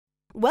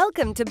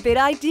Welcome to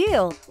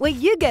Bidideal, where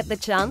you get the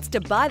chance to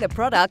buy the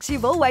products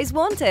you've always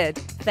wanted.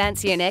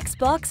 Fancy an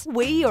Xbox,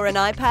 Wii or an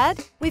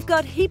iPad? We've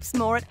got heaps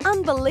more at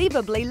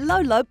unbelievably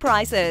low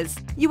prices.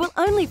 You will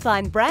only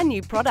find brand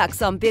new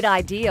products on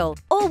Bidideal,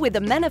 all with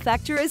the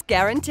manufacturer's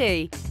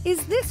guarantee.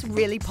 Is this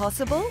really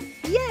possible?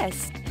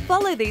 Yes!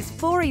 Follow these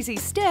 4 easy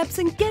steps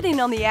and get in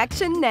on the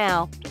action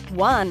now.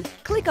 1.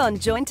 Click on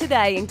Join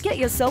Today and get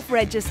yourself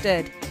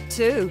registered.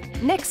 2.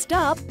 Next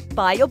up,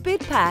 buy your bid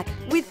pack.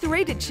 With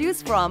 3 to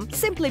choose from,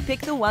 simply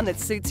pick the one that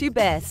suits you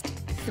best.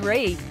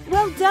 3.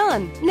 Well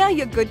done! Now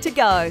you're good to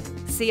go.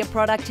 See a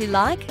product you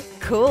like?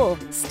 Cool!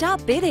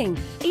 Start bidding.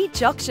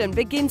 Each auction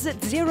begins at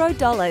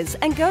 $0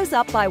 and goes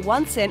up by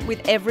 1 cent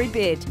with every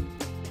bid.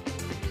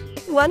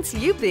 Once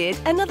you bid,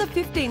 another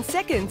 15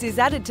 seconds is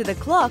added to the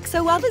clock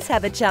so others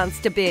have a chance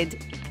to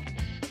bid.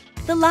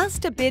 The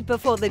last to bid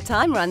before the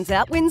time runs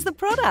out wins the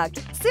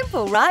product.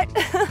 Simple, right?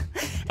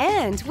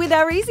 And with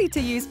our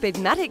easy-to-use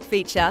Bidmatic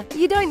feature,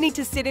 you don't need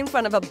to sit in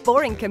front of a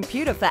boring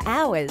computer for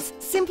hours.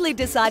 Simply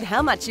decide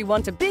how much you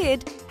want to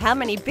bid, how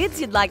many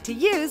bids you'd like to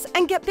use,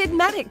 and get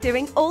Bidmatic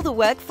doing all the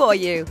work for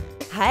you.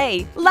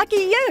 Hey, lucky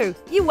you!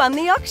 You won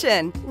the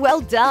auction!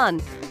 Well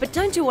done! But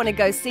don't you want to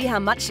go see how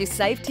much you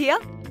saved here?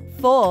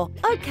 4.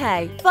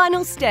 Okay,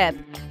 final step.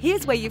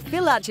 Here's where you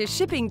fill out your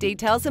shipping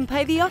details and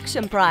pay the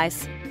auction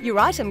price. Your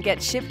item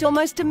gets shipped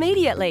almost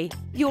immediately.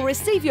 You'll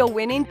receive your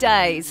win in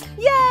days.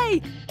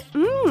 Yay!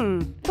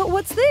 But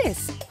what's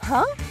this?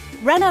 Huh?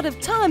 Ran out of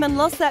time and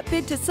lost that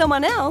bid to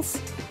someone else?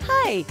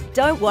 Hey,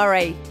 don't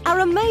worry. Our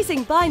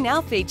amazing Buy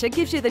Now feature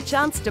gives you the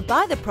chance to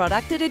buy the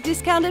product at a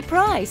discounted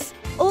price.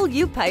 All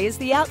you pay is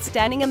the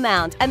outstanding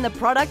amount and the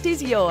product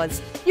is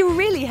yours. You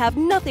really have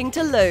nothing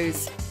to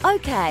lose.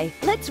 Okay,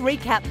 let's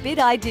recap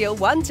Bidideal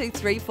 1, 2,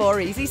 3,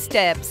 4 easy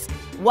steps.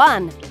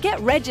 1. Get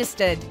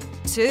registered.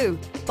 2.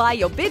 Buy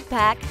your bid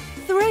pack.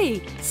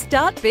 3.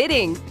 Start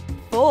bidding.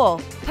 4.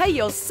 Pay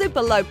your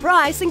super low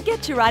price and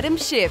get your item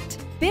shipped.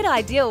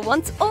 Bidideal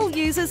wants all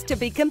users to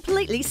be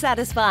completely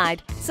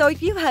satisfied. So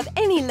if you have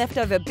any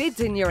leftover bids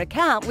in your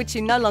account which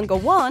you no longer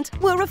want,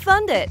 we'll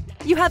refund it.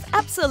 You have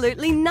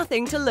absolutely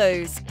nothing to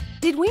lose.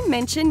 Did we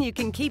mention you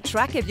can keep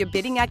track of your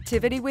bidding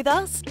activity with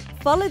us?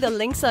 Follow the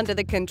links under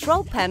the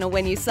control panel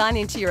when you sign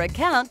into your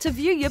account to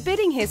view your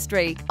bidding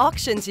history,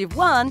 auctions you've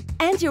won,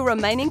 and your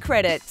remaining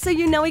credit, so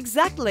you know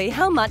exactly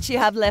how much you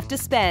have left to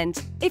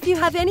spend. If you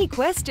have any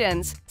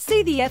questions,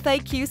 see the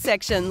FAQ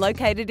section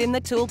located in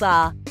the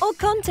toolbar, or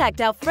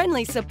contact our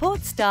friendly support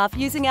staff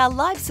using our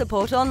live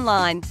support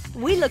online.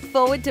 We look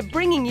forward to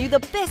bringing you the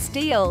best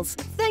deals.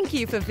 Thank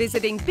you for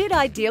visiting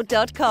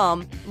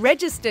Bidideal.com.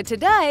 Register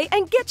today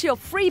and get your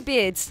free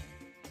bids.